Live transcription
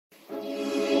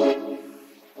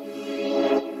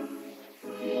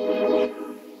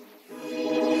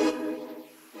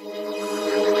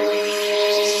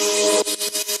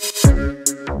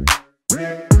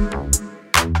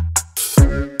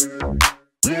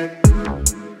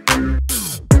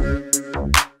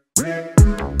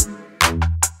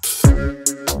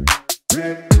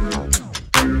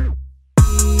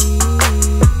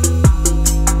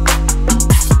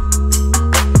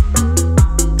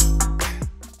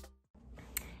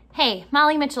Hey,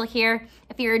 Molly Mitchell here.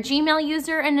 If you're a Gmail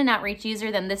user and an Outreach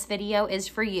user, then this video is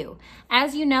for you.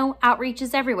 As you know, Outreach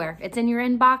is everywhere. It's in your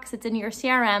inbox, it's in your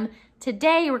CRM.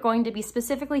 Today, we're going to be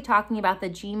specifically talking about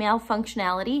the Gmail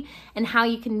functionality and how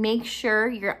you can make sure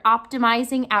you're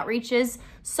optimizing Outreach's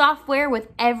software with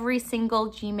every single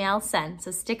Gmail send.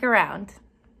 So stick around.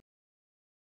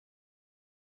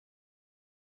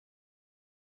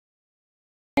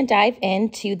 And dive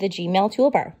into the Gmail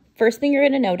toolbar. First thing you're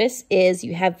going to notice is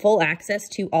you have full access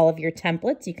to all of your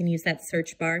templates. You can use that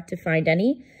search bar to find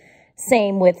any.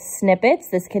 Same with snippets.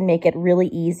 This can make it really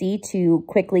easy to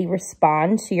quickly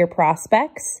respond to your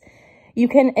prospects. You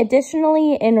can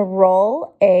additionally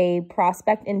enroll a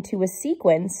prospect into a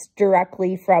sequence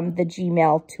directly from the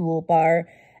Gmail toolbar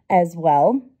as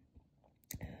well.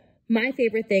 My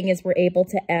favorite thing is we're able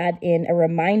to add in a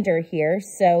reminder here.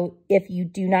 So if you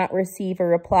do not receive a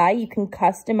reply, you can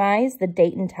customize the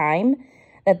date and time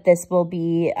that this will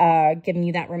be giving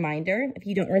you that reminder if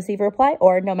you don't receive a reply,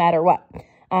 or no matter what.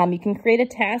 You can create a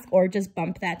task or just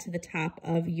bump that to the top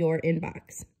of your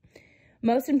inbox.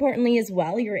 Most importantly as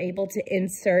well, you're able to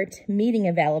insert meeting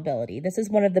availability. This is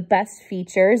one of the best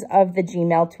features of the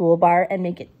Gmail toolbar and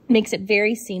makes it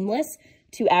very seamless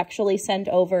to actually send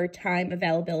over time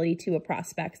availability to a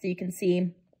prospect. So you can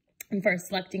see I'm first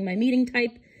selecting my meeting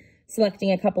type,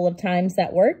 selecting a couple of times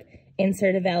that work,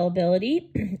 insert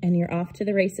availability, and you're off to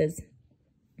the races.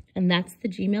 And that's the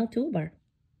Gmail toolbar.